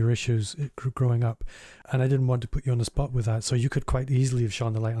and your issues growing up, and I didn't want to put you on the spot with that, so you could quite easily have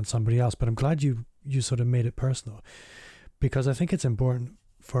shone the light on somebody else, but I'm glad you sort of made it personal, because I think it's important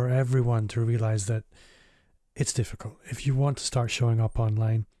for everyone to realize that it's difficult. If you want to start showing up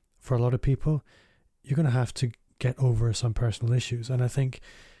online, for a lot of people, you're going to have to get over some personal issues, and I think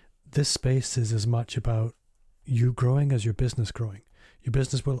this space is as much about you growing as your business growing. Your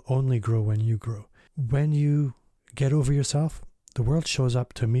business will only grow when you grow. When you get over yourself, the world shows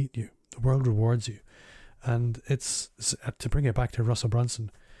up to meet you. The world rewards you. And it's to bring it back to Russell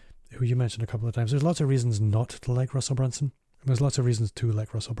Brunson, who you mentioned a couple of times. There's lots of reasons not to like Russell Brunson. There's lots of reasons to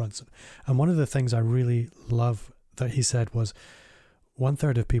like Russell Brunson. And one of the things I really love that he said was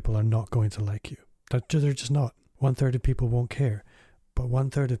 1/3 of people are not going to like you. They're just not. 1/3 of people won't care. But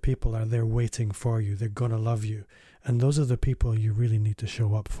 1/3 of people are there waiting for you. They're going to love you. And those are the people you really need to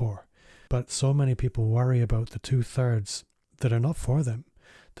show up for. But so many people worry about the 2/3 that are not for them,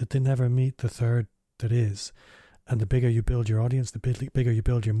 that they never meet the third that is. And the bigger you build your audience, the bigger you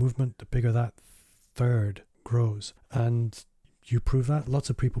build your movement, the bigger that third grows. And you prove that. Lots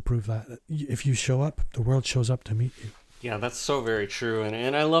of people prove that. If you show up, the world shows up to meet you. Yeah, that's so very true.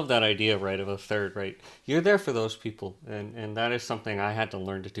 And I love that idea, right, of a third, right? You're there for those people. And that is something I had to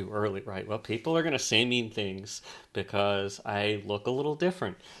learn to do early, right? Well, people are going to say mean things because I look a little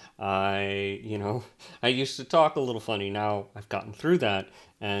different. I used to talk a little funny. Now I've gotten through that.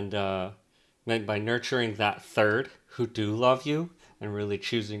 And by nurturing that third who do love you and really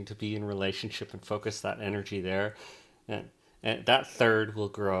choosing to be in relationship and focus that energy there, and that third will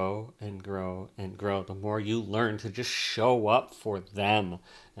grow and grow and grow. The more you learn to just show up for them,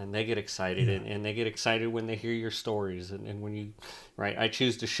 and they get excited, and they get excited when they hear your stories. And when you, right, I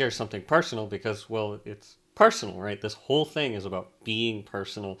choose to share something personal because, well, it's personal, right? This whole thing is about being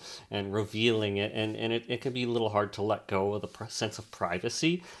personal and revealing it. And it can be a little hard to let go of the sense of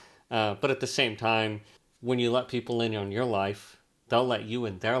privacy. But at the same time, when you let people in on your life, they'll let you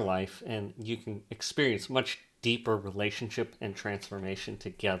in their life, and you can experience much deeper relationship and transformation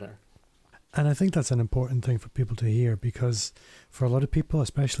together. And I think that's an important thing for people to hear, because for a lot of people,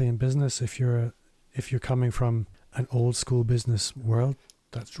 especially in business, if you're coming from an old school business world,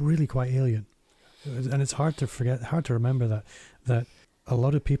 that's really quite alien. And it's hard to remember that a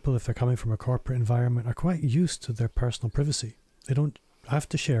lot of people, if they're coming from a corporate environment, are quite used to their personal privacy. They don't have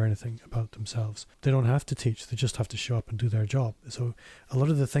to share anything about themselves. They don't have to teach. They just have to show up and do their job. So a lot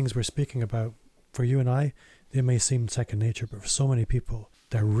of the things we're speaking about, for you and I, they may seem second nature, but for so many people,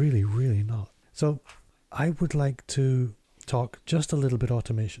 they're really, really not. So I would like to talk just a little bit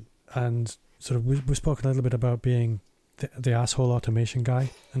automation. And sort of we've spoken a little bit about being the asshole automation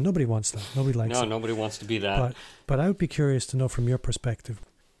guy. And nobody wants that. Nobody likes it. No, nobody wants to be that. But I would be curious to know from your perspective,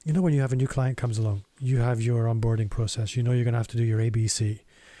 you know, when you have a new client comes along, you have your onboarding process, you know you're going to have to do your ABC.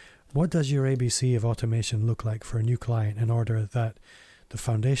 What does your ABC of automation look like for a new client in order that the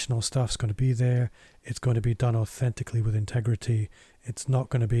foundational stuff's going to be there, it's going to be done authentically with integrity, it's not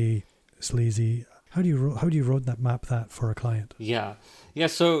going to be sleazy? How do you roadmap that for a client? Yeah.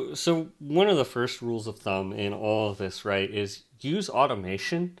 So one of the first rules of thumb in all of this, right, is use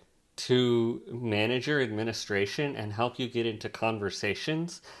automation to manage your administration and help you get into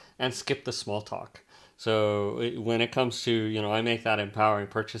conversations and skip the small talk. So when it comes to, I make that empowering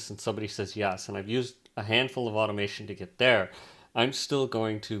purchase and somebody says yes, and I've used a handful of automation to get there, I'm still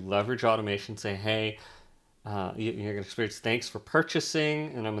going to leverage automation, say, hey, you're going to experience thanks for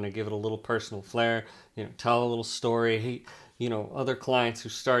purchasing, and I'm going to give it a little personal flair, tell a little story. Hey, other clients who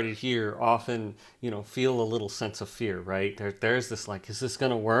started here often, feel a little sense of fear, right? There's this like, is this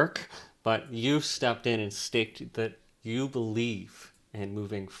going to work? But you've stepped in and staked that you believe in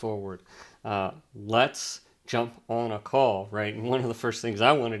moving forward. Let's jump on a call, right? And one of the first things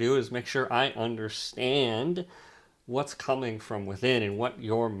I want to do is make sure I understand what's coming from within and what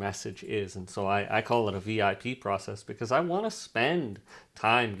your message is. And so I call it a VIP process, because I want to spend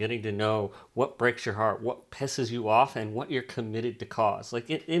time getting to know what breaks your heart, what pisses you off, and what you're committed to cause. Like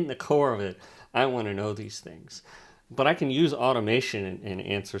in the core of it, I want to know these things. But I can use automation and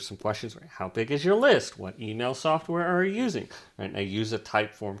answer some questions. Right? How big is your list? What email software are you using? Right? And I use a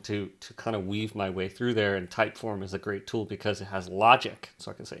Typeform to kind of weave my way through there. And Typeform is a great tool because it has logic.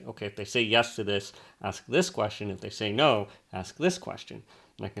 So I can say, okay, if they say yes to this, ask this question. If they say no, ask this question.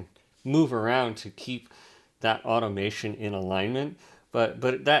 And I can move around to keep that automation in alignment. But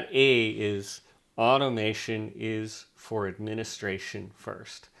that A is automation is for administration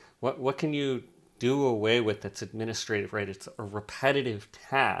first. What can you do away with that's administrative, right? It's a repetitive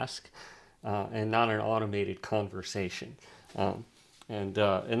task and not an automated conversation. And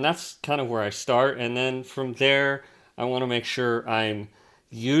that's kind of where I start. And then from there, I want to make sure I'm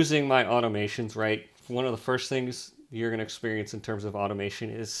using my automations, right? One of the first things you're going to experience in terms of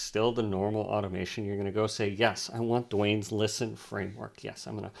automation is still the normal automation. You're going to go say, yes, I want Duane's Listen framework. Yes,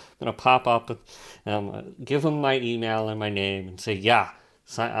 I'm going to pop up and give them my email and my name and say, yeah,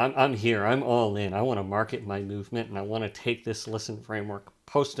 so I'm here. I'm all in. I want to market my movement, and I want to take this Listen framework,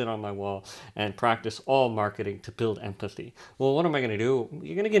 post it on my wall, and practice all marketing to build empathy. Well, what am I going to do?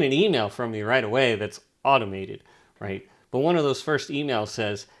 You're going to get an email from me right away that's automated, right? But one of those first emails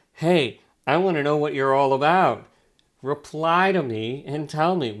says, hey, I want to know what you're all about. Reply to me and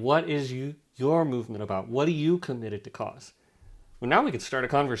tell me, what is your movement about? What are you committed to cause? Well, now we can start a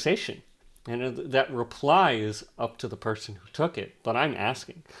conversation. And that reply is up to the person who took it, but I'm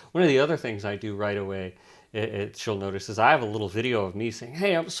asking. One of the other things I do right away, she'll notice, is I have a little video of me saying,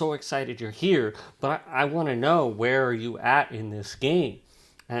 hey, I'm so excited you're here, but I want to know, where are you at in this game?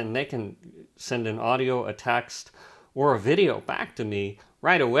 And they can send an audio, a text, or a video back to me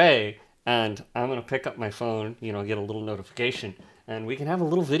right away, and I'm going to pick up my phone, get a little notification, and we can have a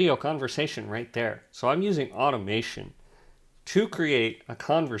little video conversation right there. So I'm using automation to create a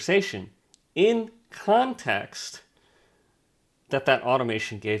conversation in context that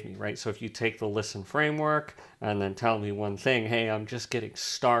automation gave me, right? So if you take the listen framework and then tell me one thing, hey, I'm just getting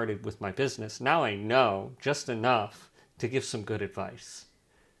started with my business. Now I know just enough to give some good advice,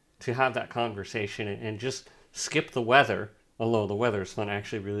 to have that conversation and just skip the weather. Although the weather is fun. I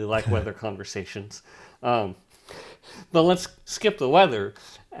actually really like weather conversations. But let's skip the weather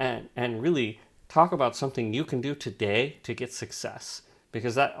and really talk about something you can do today to get success.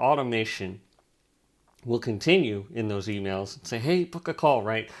 Because that automation will continue in those emails and say, hey, book a call,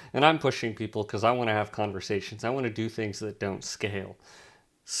 right? And I'm pushing people because I want to have conversations. I want to do things that don't scale.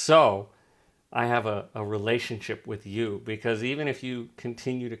 So I have a relationship with you, because even if you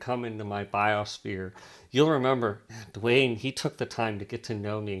continue to come into my biosphere, you'll remember, Duane, he took the time to get to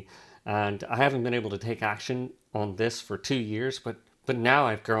know me. And I haven't been able to take action on this for 2 years, but now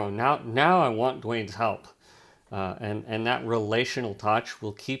I've grown. Now I want Duane's help. And that relational touch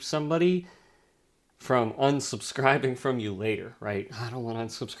will keep somebody from unsubscribing from you later, right? I don't want to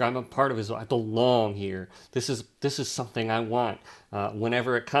unsubscribe. I'm part of it. I belong here. This is something I want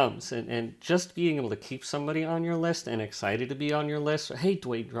whenever it comes. And just being able to keep somebody on your list and excited to be on your list. Hey,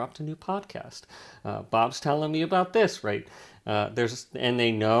 Duane dropped a new podcast. Bob's telling me about this, right? And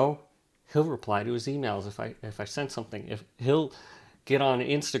they know he'll reply to his emails if I send something. If he'll get on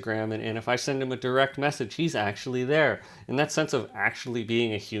Instagram and if I send him a direct message, he's actually there. And that sense of actually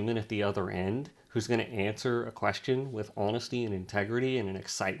being a human at the other end, who's going to answer a question with honesty and integrity and an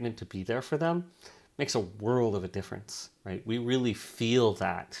excitement to be there for them, makes a world of a difference, right? We really feel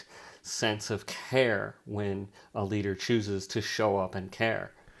that sense of care when a leader chooses to show up and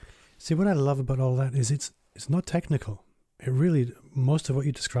care. See, what I love about all that is it's not technical. It really, most of what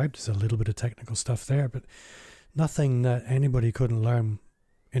you described is a little bit of technical stuff there, but nothing that anybody couldn't learn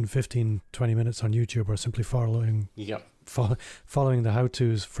in 15, 20 minutes on YouTube, or simply following the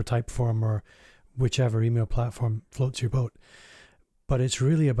how-tos for Typeform or whichever email platform floats your boat. But it's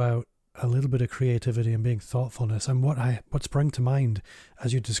really about a little bit of creativity and being thoughtfulness. And what sprang to mind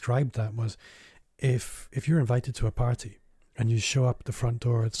as you described that was, if you're invited to a party and you show up at the front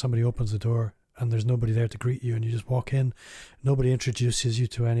door, somebody opens the door and there's nobody there to greet you, and you just walk in, nobody introduces you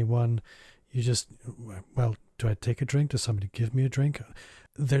to anyone, you just, well, do I take a drink? Does somebody give me a drink?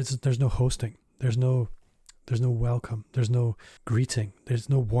 There's no hosting. There's no welcome. There's no greeting. There's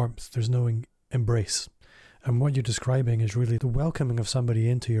no warmth. There's no embrace. And what you're describing is really the welcoming of somebody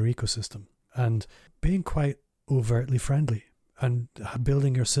into your ecosystem and being quite overtly friendly and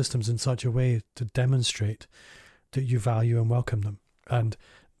building your systems in such a way to demonstrate that you value and welcome them and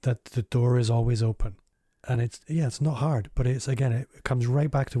that the door is always open. And it's not hard, but it comes right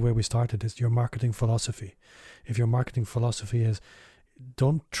back to where we started. It's your marketing philosophy. If your marketing philosophy is,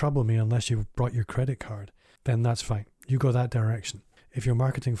 don't trouble me unless you've brought your credit card, then that's fine. You go that direction. If your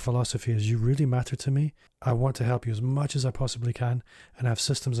marketing philosophy is, you really matter to me, I want to help you as much as I possibly can, and I have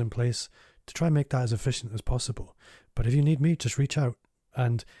systems in place to try and make that as efficient as possible. But if you need me, just reach out,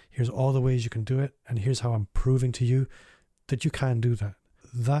 and here's all the ways you can do it, and here's how I'm proving to you that you can do that.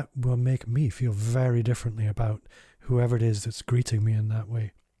 That will make me feel very differently about whoever it is that's greeting me in that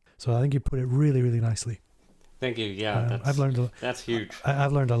way. So I think you put it really, really nicely. Thank you. Yeah, that's huge.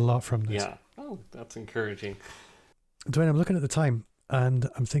 I've learned a lot from this. Yeah. Oh, that's encouraging. Duane, I'm looking at the time and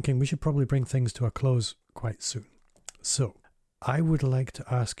I'm thinking we should probably bring things to a close quite soon. So I would like to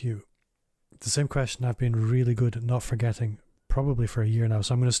ask you the same question I've been really good at not forgetting probably for a year now.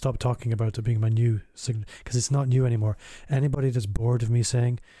 So I'm going to stop talking about it being my new signature, because it's not new anymore. Anybody that's bored of me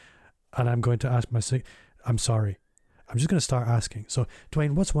saying, and I'm going to ask I'm sorry. I'm just going to start asking. So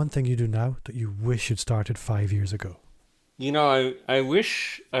Duane, what's one thing you do now that you wish you'd started 5 years ago? I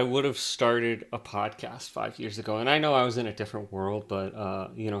wish I would have started a podcast 5 years ago. And I know I was in a different world, but,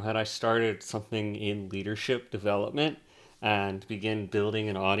 had I started something in leadership development and begin building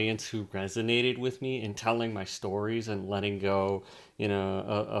an audience who resonated with me and telling my stories and letting go,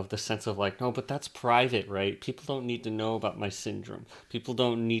 of the sense of like, no, but that's private, right? People don't need to know about my syndrome. People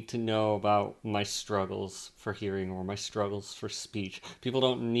don't need to know about my struggles for hearing or my struggles for speech. People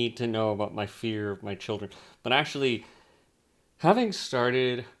don't need to know about my fear of my children. But actually, having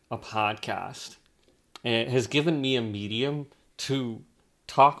started a podcast has given me a medium to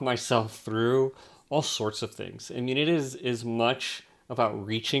talk myself through all sorts of things. I mean, it is as much about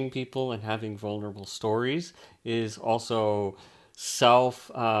reaching people and having vulnerable stories, is also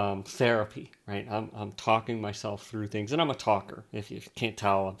self therapy, right? I'm talking myself through things, and I'm a talker. If you can't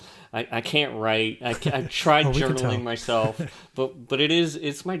tell, I can't write. I tried Oh, we can tell. journaling myself, but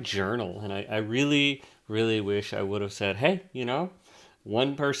it's my journal, and I really wish I would have said, hey,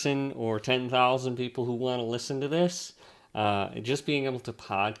 one person or 10,000 people who want to listen to this. Just being able to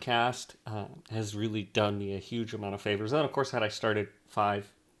podcast has really done me a huge amount of favors. And of course, had I started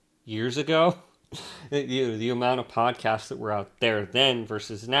 5 years ago, the amount of podcasts that were out there then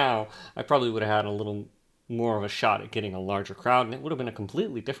versus now, I probably would have had a little more of a shot at getting a larger crowd, and it would have been a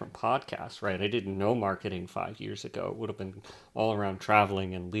completely different podcast, right? I didn't know marketing 5 years ago. It would have been all around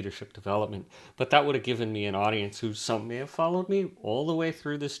traveling and leadership development, but that would have given me an audience who some may have followed me all the way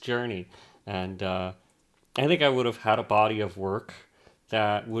through this journey. And I think I would have had a body of work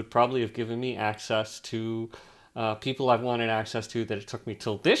that would probably have given me access to people I've wanted access to that it took me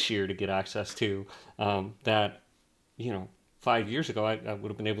till this year to get access to, that, 5 years ago, I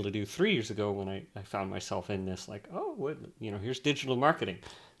would have been able to do 3 years ago when I found myself in this, like, here's digital marketing.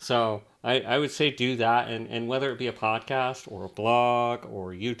 So I would say do that. And whether it be a podcast or a blog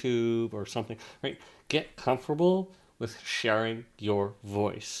or YouTube or something, right? Get comfortable with sharing your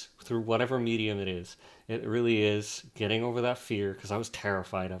voice through whatever medium it is. It really is getting over that fear, because I was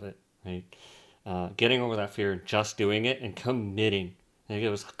terrified of it, right? Getting over that fear and just doing it and committing. I think it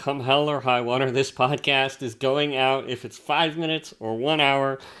was come hell or high water, this podcast is going out. If it's 5 minutes or 1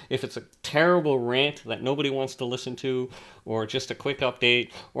 hour, if it's a terrible rant that nobody wants to listen to, or just a quick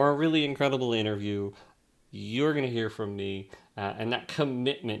update, or a really incredible interview, you're going to hear from me. And that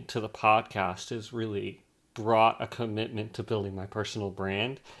commitment to the podcast has really brought a commitment to building my personal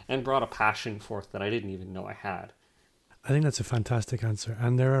brand and brought a passion forth that I didn't even know I had. I think that's a fantastic answer.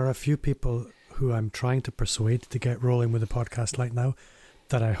 And there are a few people who I'm trying to persuade to get rolling with the podcast right now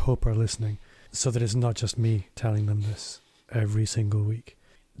that I hope are listening, so that it's not just me telling them this every single week.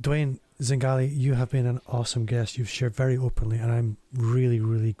 Duane Zingale, you have been an awesome guest. You've shared very openly, and I'm really,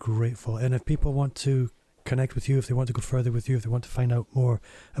 really grateful. And if people want to connect with you, if they want to go further with you, if they want to find out more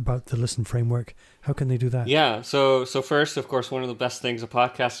about the Listen framework, how can they do that? Yeah, so first, of course, one of the best things a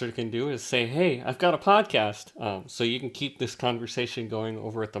podcaster can do is say, hey, I've got a podcast. So you can keep this conversation going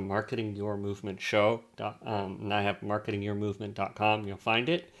over at the Marketing Your Movement show. And I have marketingyourmovement.com. You'll find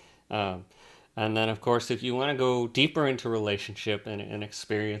it. And then, of course, if you want to go deeper into relationship and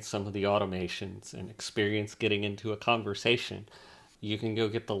experience some of the automations and experience getting into a conversation, you can go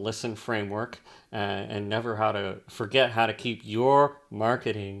get the Listen framework and never forget how to keep your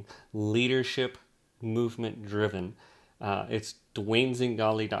marketing leadership movement driven. It's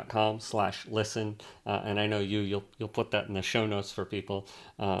duanezingale.com/listen. And I know you'll put that in the show notes for people.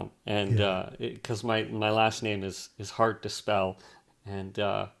 Because my last name is hard to spell. And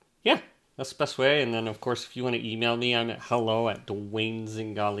that's the best way. And then, of course, if you want to email me, I'm at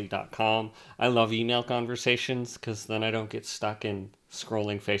hello@duanezingale.com. I love email conversations because then I don't get stuck in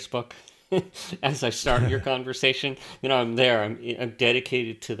scrolling Facebook as I start your conversation. I'm there. I'm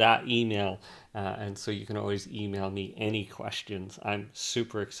dedicated to that email. And so you can always email me any questions. I'm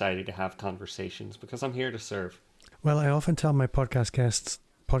super excited to have conversations because I'm here to serve. Well, I often tell my podcast guests,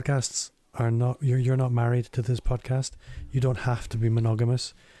 podcasts are not, you're not married to this podcast. You don't have to be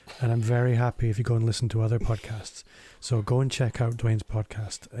monogamous. And I'm very happy if you go and listen to other podcasts. So go and check out Duane's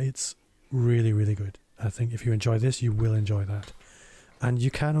podcast. It's really, really good. I think if you enjoy this, you will enjoy that. And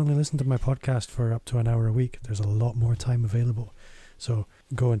you can only listen to my podcast for up to an hour a week. There's a lot more time available. So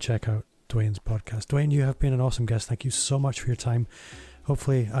go and check out Duane's podcast. Duane, you have been an awesome guest. Thank you so much for your time.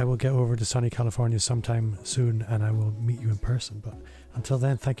 Hopefully I will get over to sunny California sometime soon and I will meet you in person. But until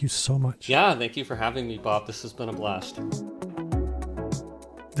then, thank you so much. Yeah, thank you for having me, Bob. This has been a blast.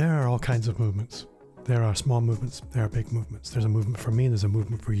 There are all kinds of movements. There are small movements. There are big movements. There's a movement for me and there's a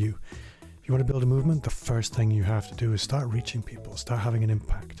movement for you. If you want to build a movement, the first thing you have to do is start reaching people, start having an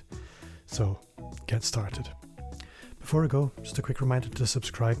impact. So get started. Before I go, just a quick reminder to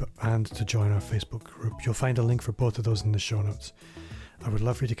subscribe and to join our Facebook group. You'll find a link for both of those in the show notes. I would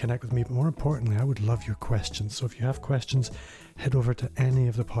love for you to connect with me, but more importantly, I would love your questions. So if you have questions, head over to any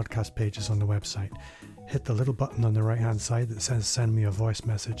of the podcast pages on the website. Hit the little button on the right-hand side that says send me a voice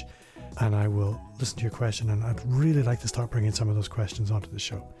message, and I will listen to your question, and I'd really like to start bringing some of those questions onto the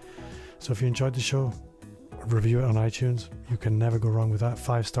show. So if you enjoyed the show, review it on iTunes. You can never go wrong with that.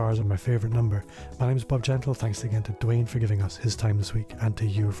 5 stars are my favorite number. My name is Bob Gentle. Thanks again to Duane for giving us his time this week, and to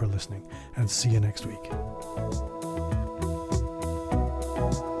you for listening, and see you next week.